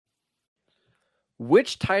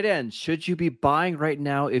Which tight end should you be buying right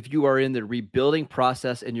now if you are in the rebuilding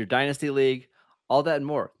process in your dynasty league? All that and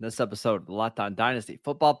more in this episode of the Locked On Dynasty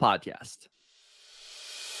Football Podcast.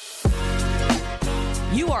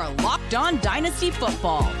 You are Locked On Dynasty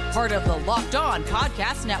Football, part of the Locked On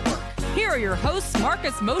Podcast Network. Here are your hosts,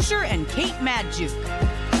 Marcus Mosher and Kate Magdziuk.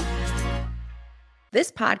 This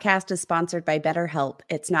podcast is sponsored by BetterHelp.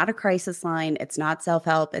 It's not a crisis line. It's not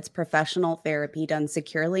self-help. It's professional therapy done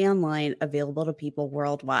securely online, available to people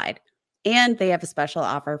worldwide. And they have a special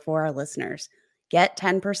offer for our listeners. Get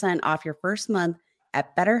 10% off your first month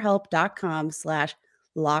at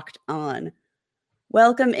betterhelp.com/lockedon.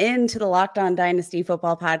 Welcome into the Locked On Dynasty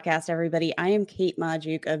Football Podcast, everybody. I am Kate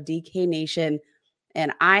Magdziuk of DK Nation,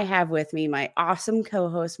 and I have with me my awesome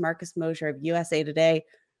co-host, Marcus Mosher of USA Today.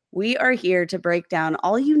 We are here to break down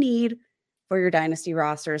all you need for your dynasty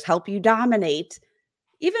rosters, help you dominate,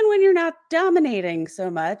 even when you're not dominating so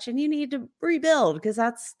much and you need to rebuild, because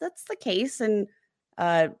that's the case. And,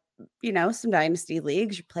 some dynasty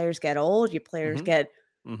leagues, your players get old, your players get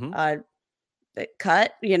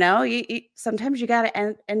cut, sometimes you got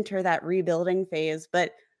to enter that rebuilding phase.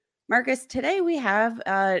 But Marcus, today we have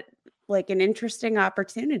an interesting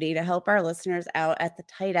opportunity to help our listeners out at the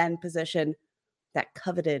tight end position, that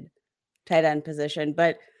coveted tight end position.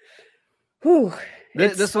 But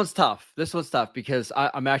this one's tough. This one's tough because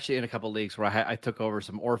I'm actually in a couple leagues where I took over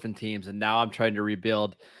some orphan teams, and now I'm trying to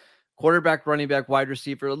rebuild quarterback, running back, wide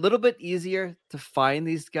receiver. A little bit easier to find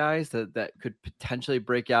these guys that could potentially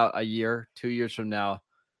break out a year, 2 years from now.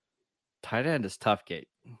 Tight end is tough, Kate.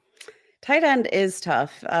 Tight end is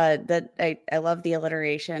tough. I love the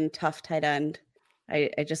alliteration, tough tight end.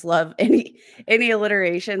 I just love any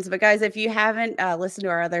alliterations. But guys, if you haven't listened to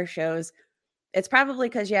our other shows, it's probably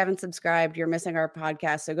because you haven't subscribed. You're missing our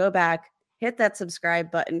podcast. So go back, hit that subscribe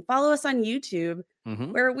button, follow us on YouTube,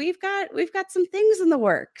 where we've got some things in the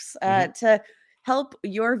works to help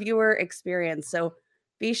your viewer experience. So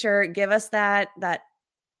be sure, give us that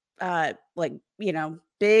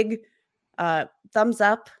big thumbs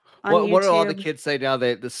up. What do all the kids say now?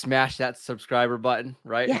 They smash that subscriber button,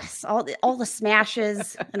 right? Yes, all the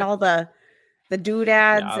smashes and all the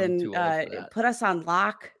doodads, and put us on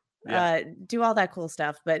lock. Do all that cool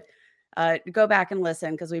stuff. But go back and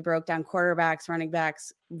listen, because we broke down quarterbacks, running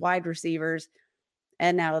backs, wide receivers,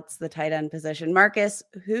 and now it's the tight end position. Marcus,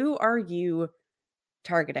 who are you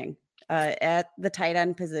targeting at the tight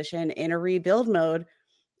end position in a rebuild mode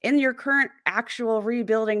in your current actual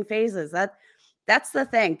rebuilding phases? That's the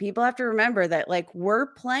thing. People have to remember that, we're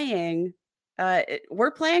playing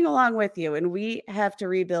along with you, and we have to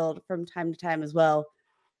rebuild from time to time as well.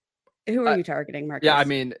 Who are you targeting, Marcus? Yeah, I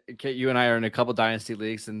mean, Kate, you and I are in a couple dynasty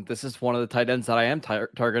leagues, and this is one of the tight ends that I am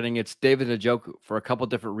targeting. It's David Njoku for a couple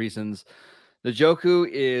different reasons. Njoku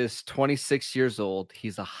is 26 years old.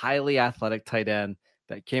 He's a highly athletic tight end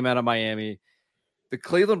that came out of Miami. The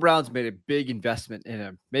Cleveland Browns made a big investment in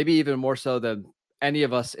him, maybe even more so than any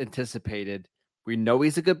of us anticipated. We know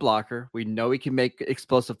he's a good blocker. We know he can make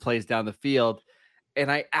explosive plays down the field.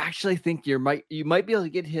 And I actually think you might be able to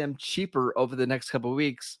get him cheaper over the next couple of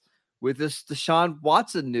weeks with this Deshaun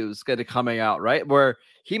Watson news kind of coming out, right? Where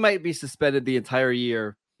he might be suspended the entire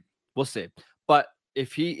year. We'll see. But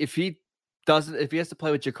if he has to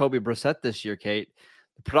play with Jacoby Brissett this year, Kate,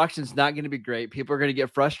 the production's not going to be great. People are going to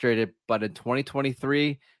get frustrated. But in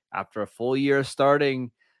 2023, after a full year of starting,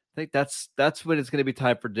 I think that's when it's going to be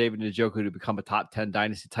time for David Njoku to become a top 10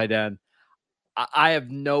 dynasty tight end. I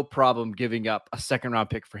have no problem giving up a second round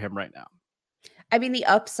pick for him right now. I mean, the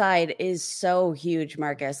upside is so huge,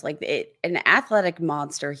 Marcus. An athletic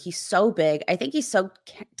monster. He's so big. I think he's so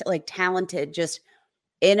talented just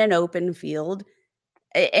in an open field.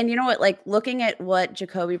 And you know what? Looking at what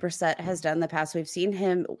Jacoby Brissett has done in the past, we've seen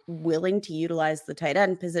him willing to utilize the tight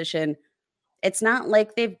end position. It's not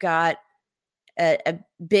like they've got a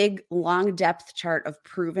big, long depth chart of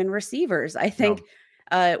proven receivers. I think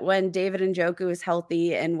when David Njoku is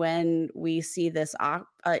healthy and when we see this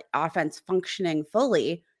offense functioning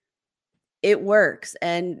fully, it works.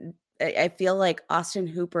 And I feel like Austin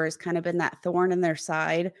Hooper has kind of been that thorn in their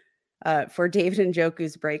side for David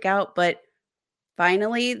Njoku's breakout. But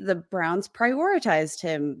finally, the Browns prioritized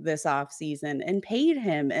him this offseason and paid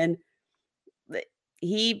him. And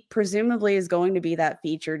he presumably is going to be that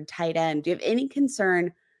featured tight end. Do you have any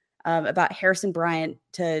concern about Harrison Bryant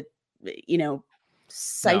to,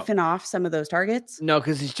 siphon off some of those targets? No,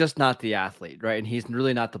 because he's just not the athlete, right? And he's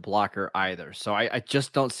really not the blocker either. So I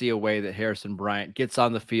just don't see a way that Harrison Bryant gets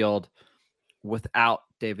on the field without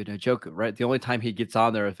David Njoku, right? The only time he gets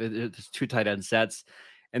on there if it's two tight end sets,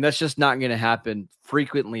 and that's just not going to happen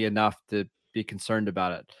frequently enough to be concerned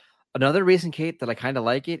about it. Another reason, Kate, that I kind of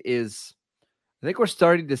like it is I think we're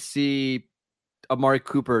starting to see Amari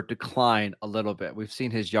Cooper decline a little bit. We've seen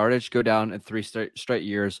his yardage go down in 3 straight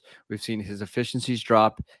years. We've seen his efficiencies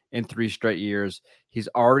drop in 3 straight years. He's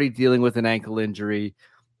already dealing with an ankle injury.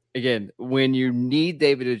 Again, when you need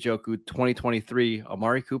David Njoku 2023,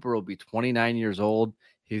 Amari Cooper will be 29 years old.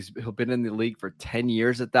 He'll been in the league for 10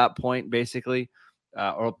 years at that point, basically,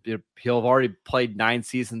 or he'll have already played 9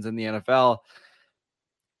 seasons in the NFL.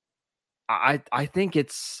 I think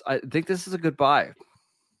this is a good buy.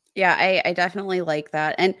 Yeah, I definitely like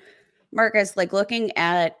that. And Marcus, like looking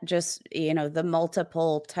at just, the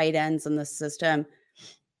multiple tight ends in the system,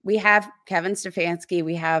 we have Kevin Stefanski.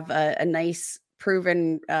 We have a nice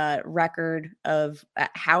proven record of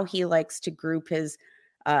how he likes to group his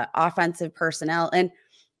offensive personnel. And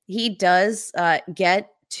he does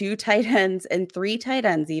get 2 tight ends and 3 tight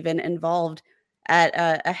ends even involved at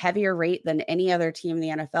a heavier rate than any other team in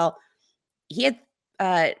the NFL. He had,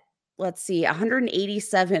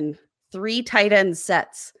 187 3 tight end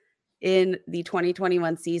sets in the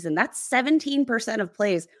 2021 season. That's 17% of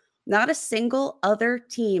plays. Not a single other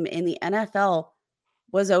team in the NFL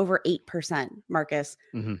was over 8%, Marcus.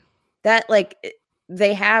 Mm-hmm. That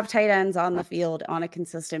they have tight ends on the field on a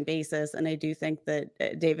consistent basis. And I do think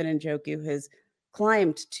that David Njoku has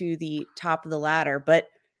climbed to the top of the ladder, but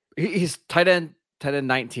he's tight end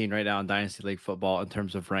 19 right now in Dynasty League football in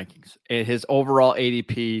terms of rankings. And his overall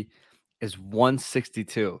ADP is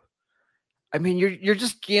 162. I mean, you're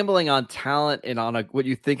just gambling on talent and on what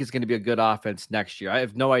you think is going to be a good offense next year. I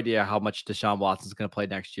have no idea how much Deshaun Watson is going to play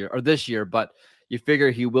next year or this year, but you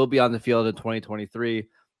figure he will be on the field in 2023.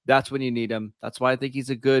 That's when you need him. That's why I think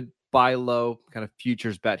he's a good buy low kind of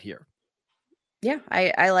futures bet here. Yeah,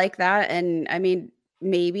 I like that. And I mean,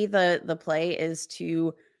 maybe the play is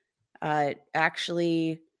to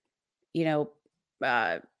actually,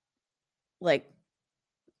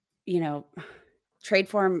 trade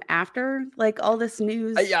for him after all this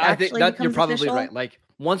news. Yeah, I think that you're probably official. right. Like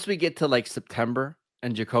once we get to September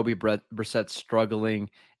and Jacoby Brissett's struggling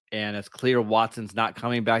and it's clear Watson's not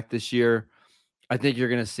coming back this year, I think you're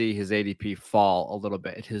going to see his ADP fall a little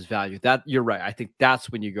bit, his value. That you're right. I think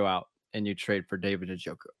that's when you go out and you trade for David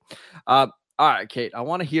Njoku. All right, Kate, I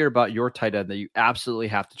want to hear about your tight end that you absolutely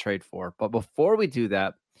have to trade for. But before we do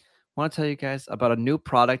that, I want to tell you guys about a new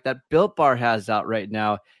product that Built Bar has out right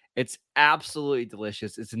now. It's absolutely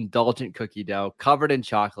delicious. It's indulgent cookie dough covered in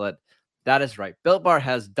chocolate. That is right. Built Bar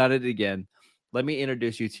has done it again. Let me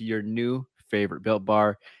introduce you to your new favorite Built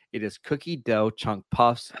Bar. It is cookie dough chunk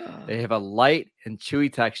puffs. They have a light and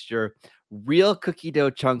chewy texture, real cookie dough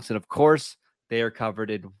chunks, and of course, they are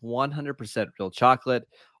covered in 100% real chocolate.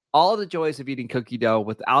 All the joys of eating cookie dough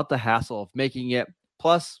without the hassle of making it.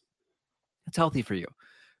 Plus, it's healthy for you.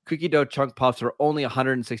 Cookie dough chunk puffs are only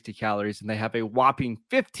 160 calories, and they have a whopping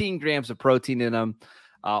 15 grams of protein in them.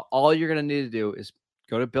 All you're going to need to do is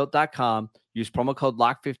go to Built.com, use promo code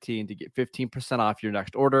LOCK15 to get 15% off your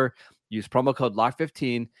next order. Use promo code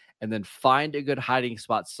LOCK15, and then find a good hiding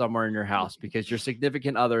spot somewhere in your house because your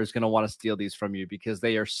significant other is going to want to steal these from you because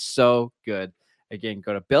they are so good. Again,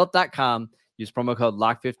 go to Built.com, use promo code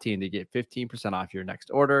LOCK15 to get 15% off your next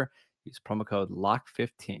order. Use promo code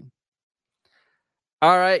LOCK15.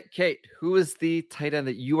 All right, Kate, who is the tight end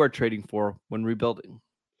that you are trading for when rebuilding?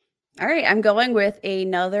 All right, I'm going with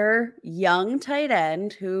another young tight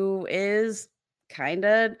end who is kind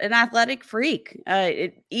of an athletic freak.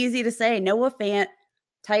 Easy to say, Noah Fant,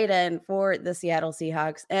 tight end for the Seattle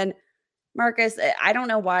Seahawks. And Marcus, I don't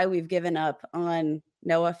know why we've given up on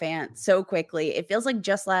Noah Fant so quickly. It feels like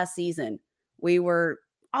just last season we were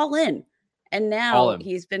all in. And now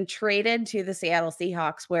he's been traded to the Seattle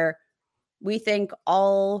Seahawks where we think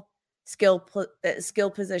all skill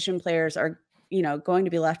position players are, going to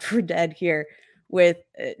be left for dead here with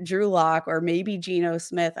Drew Lock or maybe Geno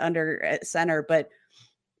Smith under center. But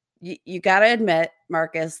you got to admit,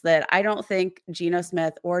 Marcus, that I don't think Geno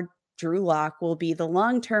Smith or Drew Lock will be the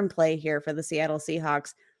long-term play here for the Seattle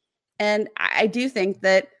Seahawks. And I do think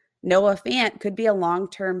that Noah Fant could be a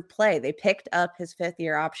long-term play. They picked up his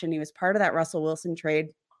 5th-year option. He was part of that Russell Wilson trade.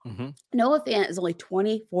 Mm-hmm. Noah Fant is only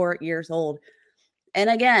 24 years old. And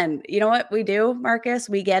again, you know what we do, Marcus?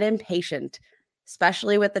 We get impatient,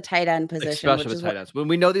 especially with the tight end position. Especially with tight ends. When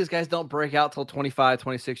we know these guys don't break out till 25,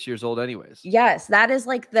 26 years old anyways. Yes, that is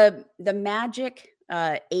like the magic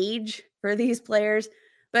age for these players.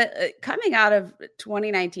 But coming out of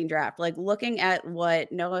 2019 draft, looking at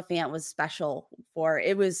what Noah Fant was special for,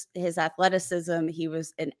 it was his athleticism. He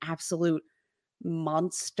was an absolute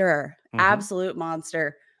monster, absolute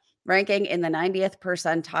monster, ranking in the 90th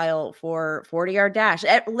percentile for 40-yard dash.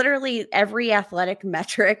 Literally every athletic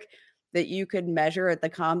metric that you could measure at the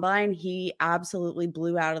combine, he absolutely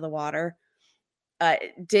blew out of the water.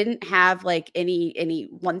 Didn't have like any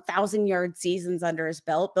 1,000 yard seasons under his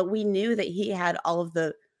belt, but we knew that he had all of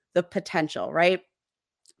the potential, right?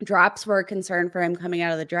 Drops were a concern for him coming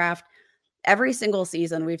out of the draft. Every single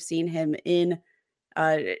season we've seen him in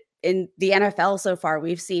the NFL so far,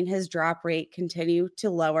 we've seen his drop rate continue to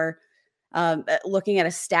lower. Looking at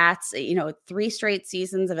his stats, 3 straight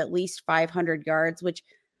seasons of at least 500 yards, which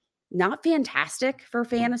not fantastic for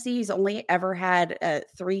fantasy. He's only ever had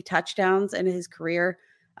 3 touchdowns in his career,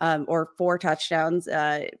 or 4 touchdowns.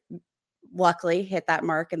 Luckily hit that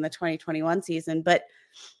mark in the 2021 season. But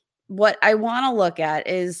what I want to look at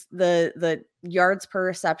is the yards per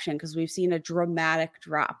reception, because we've seen a dramatic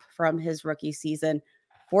drop from his rookie season.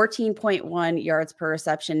 14.1 yards per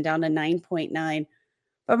reception down to 9.9.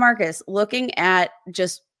 But Marcus, looking at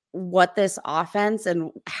just what this offense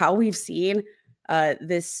and how we've seen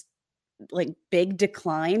this like big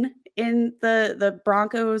decline in the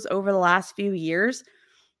Broncos over the last few years,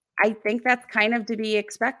 I think that's kind of to be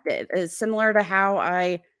expected. It's similar to how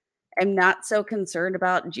I am not so concerned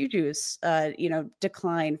about Juju's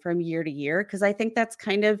decline from year to year, because I think that's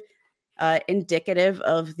kind of indicative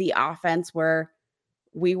of the offense where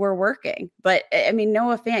we were working. But I mean,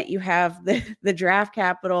 Noah Fant, you have the draft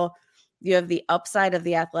capital, you have the upside of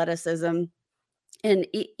the athleticism, and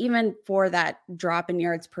even for that drop in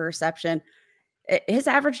yards per reception, his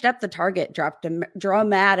average depth of target dropped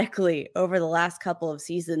dramatically over the last couple of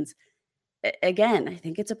seasons. Again, I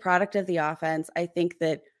think it's a product of the offense. I think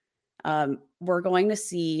that we're going to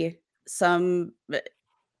see some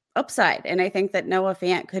upside, and I think that Noah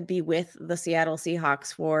Fant could be with the Seattle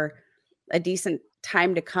Seahawks for a decent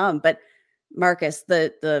time to come. But Marcus,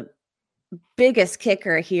 the biggest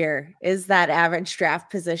kicker here is that average draft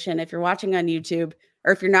position. If you're watching on YouTube,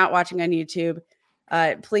 or if you're not watching on YouTube,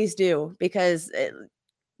 please do, because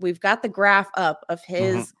we've got the graph up of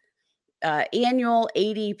his annual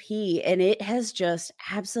ADP, and it has just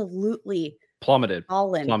absolutely plummeted.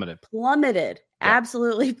 Yeah.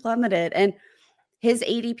 Absolutely plummeted. And his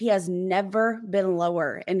ADP has never been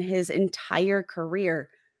lower in his entire career.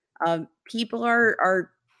 People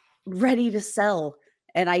are ready to sell.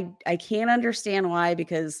 And I can't understand why,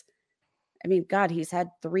 because I mean, God, he's had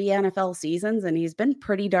 3 NFL seasons and he's been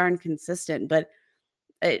pretty darn consistent. But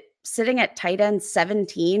sitting at tight end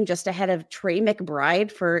 17, just ahead of Trey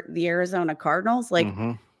McBride for the Arizona Cardinals, like,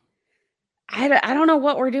 I don't know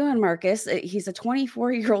what we're doing, Marcus. He's a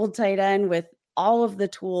 24-year-old tight end with all of the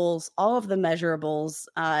tools, all of the measurables,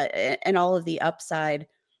 and all of the upside.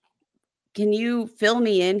 Can you fill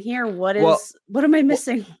me in here? What am I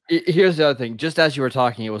missing? Here's the other thing. Just as you were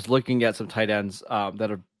talking, it was looking at some tight ends that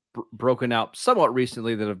have broken out somewhat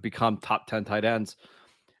recently that have become top 10 tight ends.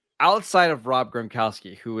 Outside of Rob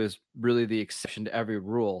Gronkowski, who is really the exception to every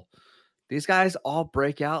rule, these guys all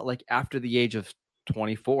break out like after the age of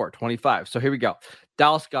 24, 25. So here we go.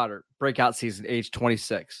 Dallas Goedert, breakout season, age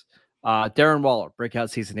 26. Darren Waller, breakout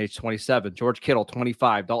season, age 27. George Kittle,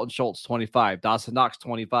 25. Dalton Schultz, 25. Dawson Knox,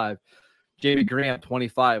 25. Jamie Graham,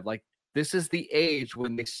 25. Like, this is the age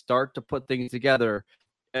when they start to put things together.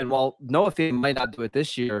 And while Noah Fant might not do it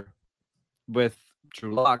this year with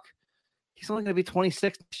Drew Lock, he's only going to be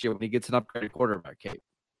 26 next year when he gets an upgraded quarterback, Kate.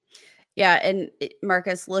 Yeah. And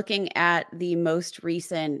Marcus, looking at the most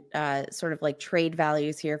recent sort of like trade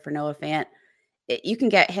values here for Noah Fant, you can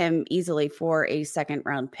get him easily for a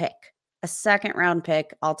second-round pick. A second-round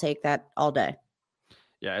pick, I'll take that all day.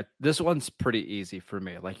 Yeah, this one's pretty easy for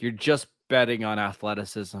me. Like, you're just betting on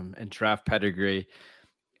athleticism and draft pedigree.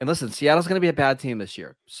 And listen, Seattle's going to be a bad team this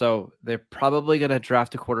year, so they're probably going to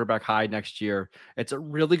draft a quarterback high next year. It's a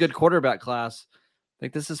really good quarterback class. I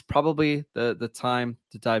think this is probably the time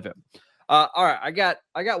to dive in. All right,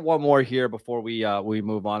 I got one more here before we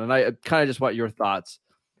move on, and I kind of just want your thoughts.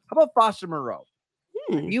 How about Foster Moreau?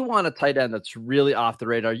 You want a tight end that's really off the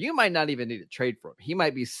radar. You might not even need to trade for him. He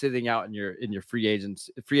might be sitting out in your free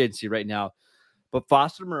agency right now. But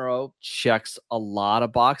Foster Moreau checks a lot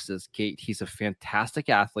of boxes, Kate. He's a fantastic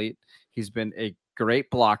athlete. He's been a great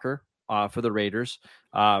blocker for the Raiders.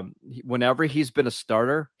 Whenever he's been a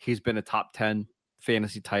starter, he's been a top 10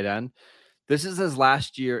 fantasy tight end. This is his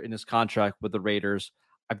last year in his contract with the Raiders.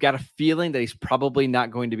 I've got a feeling that he's probably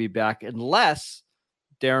not going to be back unless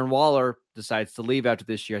Darren Waller decides to leave after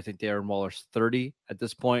this year. I think Darren Waller's 30 at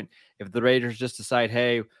this point. If the Raiders just decide,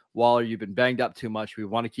 hey, Waller, you've been banged up too much, we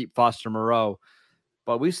want to keep Foster Moreau.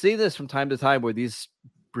 But we see this from time to time where these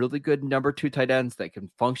really good number 2 tight ends that can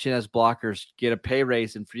function as blockers get a pay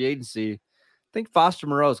raise in free agency. I think Foster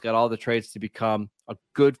Moreau's got all the traits to become a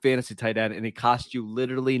good fantasy tight end, and it costs you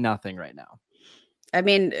literally nothing right now. I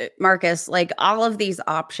mean, Marcus, like all of these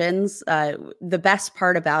options, the best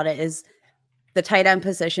part about it is the tight end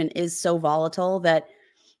position is so volatile that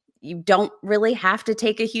you don't really have to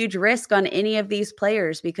take a huge risk on any of these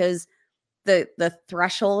players because the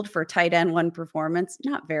threshold for tight end one performance,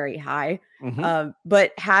 not very high.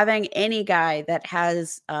 But having any guy that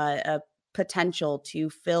has a potential to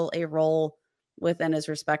fill a role within his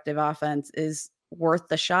respective offense is worth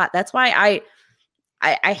the shot. That's why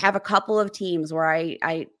I have a couple of teams where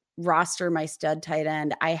I roster my stud tight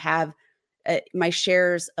end. I have my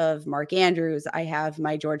shares of Mark Andrews. I have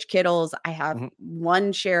my George Kittles. I have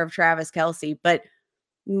one share of Travis Kelce, but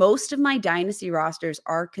most of my dynasty rosters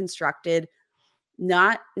are constructed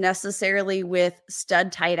not necessarily with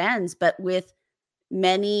stud tight ends, but with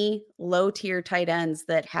many low tier tight ends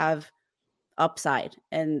that have upside.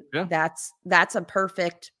 And that's a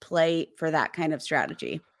perfect play for that kind of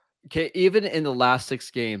strategy. Okay, even in the last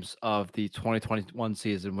 6 games of the 2021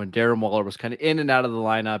 season, when Darren Waller was kind of in and out of the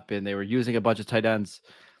lineup and they were using a bunch of tight ends,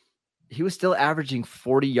 he was still averaging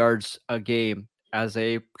 40 yards a game as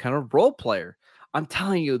a kind of role player. I'm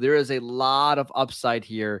telling you, there is a lot of upside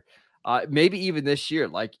here. Maybe even this year,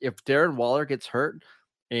 like if Darren Waller gets hurt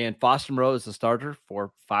and Foster Moreau is the starter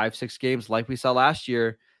for 5-6 games like we saw last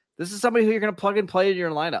year, this is somebody who you're going to plug and play in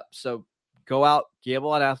your lineup. So go out,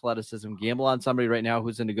 gamble on athleticism, gamble on somebody right now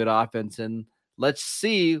who's in a good offense, and let's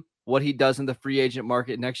see what he does in the free agent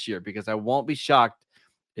market next year, because I won't be shocked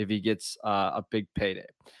if he gets a big payday.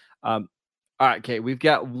 All right, Kate, we've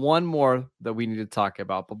got one more that we need to talk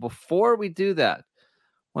about. But before we do that,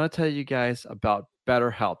 I want to tell you guys about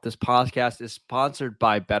BetterHelp. This podcast is sponsored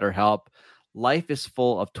by BetterHelp. Life is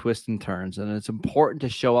full of twists and turns, and it's important to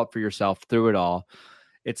show up for yourself through it all.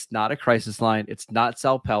 It's not a crisis line. It's not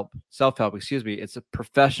self-help, excuse me. It's a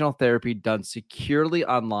professional therapy done securely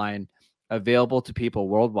online, available to people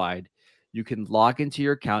worldwide. You can log into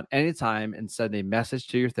your account anytime and send a message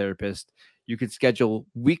to your therapist. You can schedule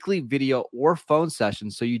weekly video or phone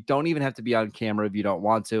sessions, so you don't even have to be on camera if you don't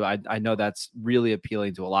want to. I know that's really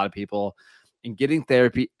appealing to a lot of people. And getting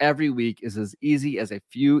therapy every week is as easy as a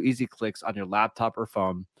few easy clicks on your laptop or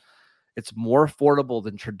phone. It's more affordable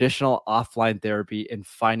than traditional offline therapy, and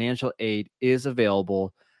financial aid is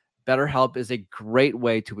available. BetterHelp is a great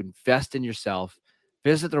way to invest in yourself.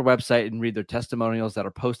 Visit their website and read their testimonials that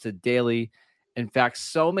are posted daily. In fact,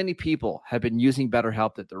 so many people have been using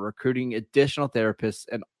BetterHelp that they're recruiting additional therapists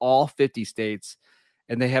in all 50 states,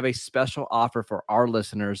 and they have a special offer for our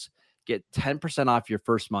listeners. Get 10% off your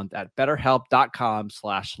first month at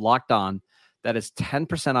betterhelp.com/lockedon. That is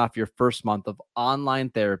 10% off your first month of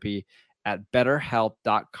online therapy at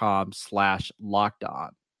betterhelp.com/lockedon.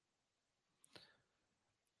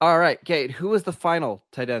 All right, Kate, who is the final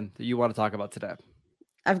tight end that you want to talk about today?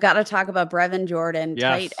 I've got to talk about Brevin Jordan,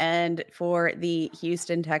 tight end for the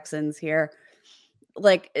Houston Texans here.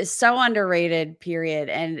 Like, so underrated, period.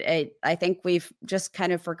 And I think we've just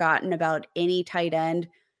kind of forgotten about any tight end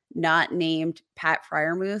not named Pat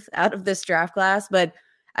Freiermuth out of this draft class. But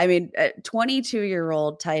I mean,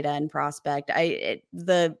 22-year-old tight end prospect.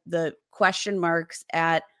 The question marks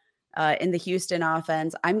at in the Houston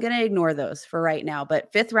offense, I'm going to ignore those for right now.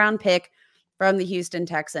 But 5th round pick from the Houston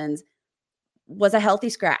Texans, was a healthy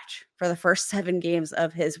scratch for the first 7 games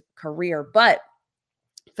of his career, but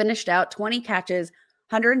finished out 20 catches,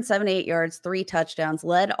 178 yards, 3 touchdowns,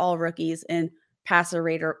 led all rookies in passer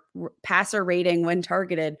rating when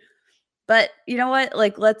targeted. But you know what?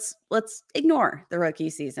 Like, let's ignore the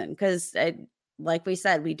rookie season, because like we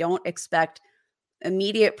said, we don't expect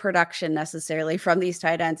immediate production necessarily from these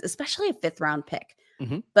tight ends, especially a 5th round pick.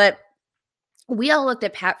 But we all looked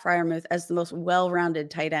at Pat Freiermuth as the most well-rounded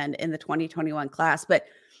tight end in the 2021 class. But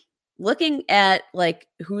looking at like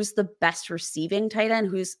who's the best receiving tight end,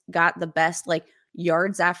 who's got the best like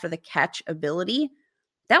yards after the catch ability,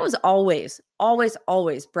 that was always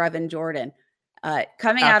Brevin Jordan.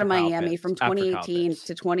 Coming out of Miami from 2018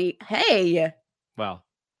 to 20. Hey. Well,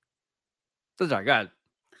 so sorry, go ahead.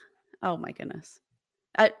 Oh my goodness.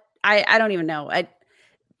 I don't even know.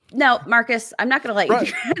 No, Marcus, I'm not going to let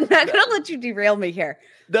you. I'm not going to let you derail me here.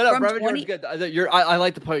 No, Brevin Jordan's good. I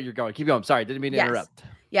like the point you're going. Keep going. Sorry, didn't mean to interrupt.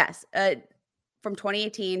 Yes. From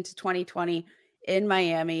 2018 to 2020 in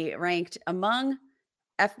Miami, ranked among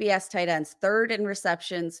FBS tight ends, 3rd in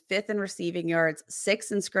receptions, 5th in receiving yards,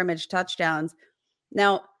 6th in scrimmage touchdowns.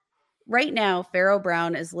 Now, right now, Pharaoh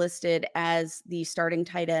Brown is listed as the starting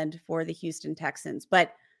tight end for the Houston Texans,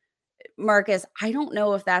 but Marcus, I don't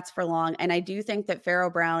know if that's for long. And I do think that Pharaoh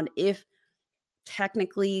Brown, if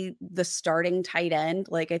technically the starting tight end,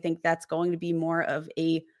 like I think that's going to be more of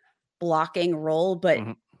a blocking role. But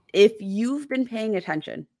if you've been paying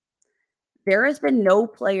attention, There has been no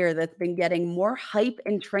player that's been getting more hype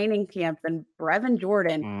in training camp than Brevin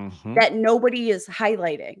Jordan that nobody is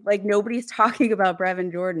highlighting. Like nobody's talking about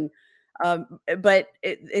Brevin Jordan. But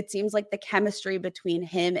it seems like the chemistry between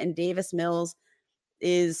him and Davis Mills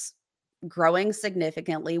is growing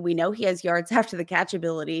significantly. We know he has yards after the catch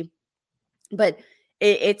ability, but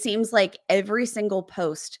it seems like every single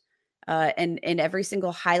post and every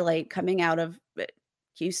single highlight coming out of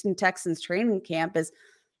Houston Texans training camp is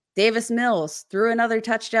Davis Mills threw another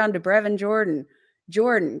touchdown to Brevin Jordan.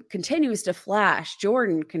 Jordan continues to flash.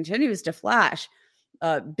 Jordan continues to flash.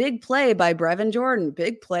 Big play by Brevin Jordan.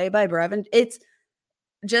 Big play by Brevin. It's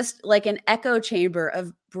just like an echo chamber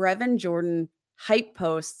of Brevin Jordan hype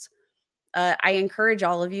posts. I encourage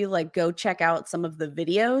all of you, like, go check out some of the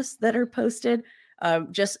videos that are posted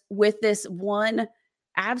just with this one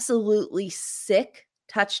absolutely sick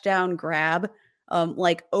touchdown grab,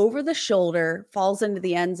 like over the shoulder, falls into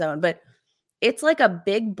the end zone. But it's like a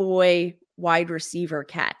big boy wide receiver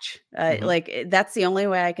catch. Like that's the only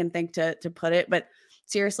way I can think to put it. But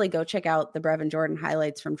seriously, go check out the Brevin Jordan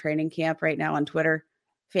highlights from training camp right now on Twitter.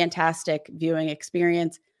 Fantastic viewing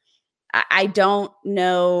experience. I don't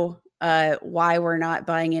know why we're not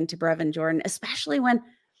buying into Brevin Jordan, especially when,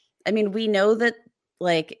 I mean, we know that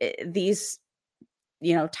like these,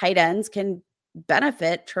 tight ends can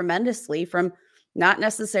benefit tremendously from not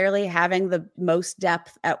necessarily having the most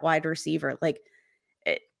depth at wide receiver. Like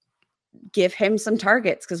give him some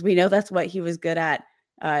targets because we know that's what he was good at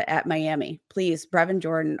Miami. Please, Brevin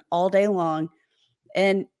Jordan all day long.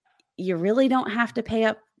 And you really don't have to pay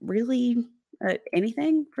up really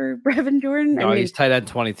anything for Brevin Jordan. No, he's tight end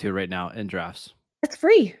 22 right now in drafts. It's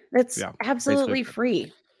free. That's absolutely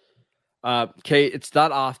free. Kate, it's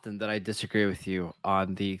not often that I disagree with you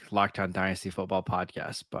on the Locked On Dynasty Football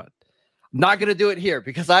podcast, but I'm not going to do it here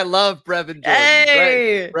because I love Brevin Jordan.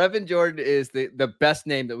 Hey! Brevin Jordan is the best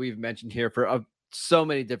name that we've mentioned here for so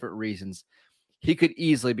many different reasons. He could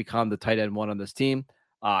easily become the tight end one on this team.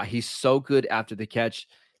 He's so good after the catch.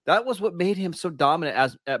 That was what made him so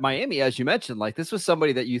dominant at Miami, as you mentioned. Like, this was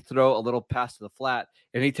somebody that you throw a little pass to the flat,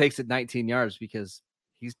 and he takes it 19 yards because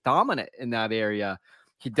he's dominant in that area.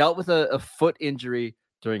 He dealt with a foot injury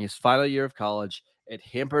during his final year of college. It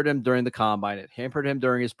hampered him during the combine. It hampered him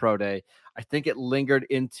during his pro day. I think it lingered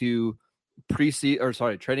into training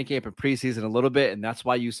camp and preseason a little bit, and that's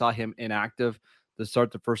why you saw him inactive to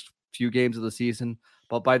start the first few games of the season.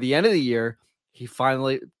 But by the end of the year,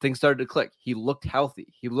 things started to click. He looked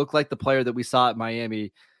healthy. He looked like the player that we saw at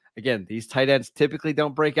Miami. Again, these tight ends typically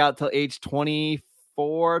don't break out till age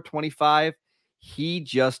 24, 25. He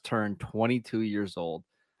just turned 22 years old.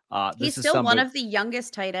 He's still one of the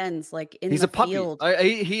youngest tight ends, like in the field.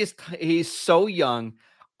 He's so young.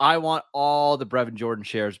 I want all the Brevin Jordan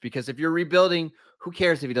shares because if you're rebuilding, who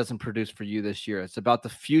cares if he doesn't produce for you this year? It's about the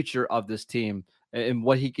future of this team and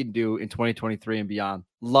what he can do in 2023 and beyond.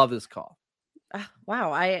 Love this call.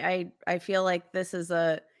 Wow. I feel like this is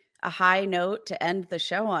a high note to end the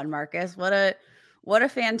show on, Marcus. What a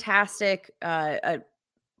fantastic,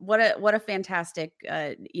 what a fantastic,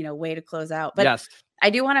 way to close out. But yes. I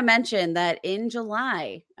do want to mention that in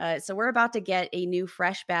July, so we're about to get a new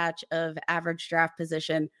fresh batch of average draft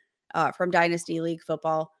position from Dynasty League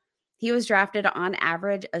Football. He was drafted on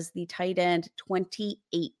average as the tight end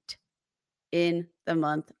 28 in the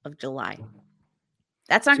month of July.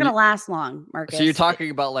 That's not going to last long, Marcus. So you're talking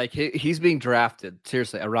about like he's being drafted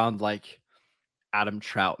seriously around like Adam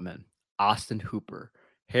Troutman, Austin Hooper,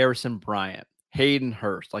 Harrison Bryant, Hayden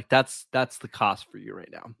Hurst. Like that's the cost for you right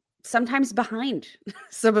now. Sometimes behind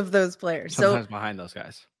some of those players. Sometimes behind those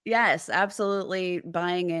guys. Yes, absolutely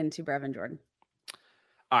buying into Brevin Jordan.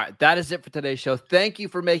 All right, that is it for today's show. Thank you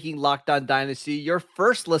for making Locked On Dynasty your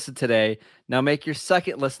first listen today. Now make your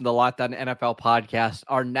second listen to Locked On NFL podcast.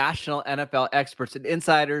 Our national NFL experts and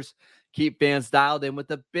insiders keep fans dialed in with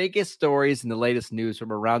the biggest stories and the latest news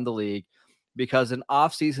from around the league because an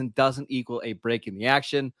offseason doesn't equal a break in the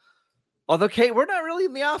action. Although, Kate, we're not really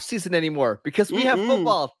in the offseason anymore because we have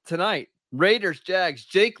football tonight. Raiders, Jags,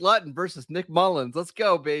 Jake Luton versus Nick Mullins. Let's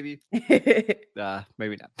go, baby.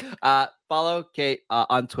 Maybe not. Follow Kate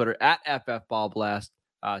on Twitter at FFBallBlast.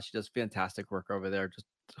 She does fantastic work over there. Just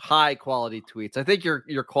high quality tweets. I think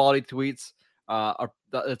your quality tweets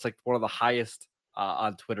it's like one of the highest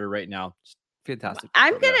on Twitter right now. Just fantastic.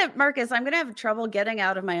 Marcus, I'm gonna have trouble getting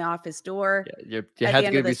out of my office door. Yeah, your head's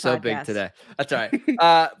gonna be so big today. That's all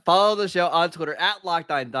right. Follow the show on Twitter at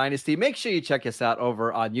Locked On Dynasty. Make sure you check us out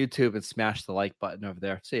over on YouTube and smash the like button over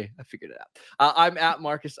there. See, I figured it out. I'm at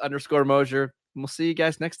Marcus _Mosher. And we'll see you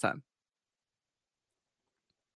guys next time.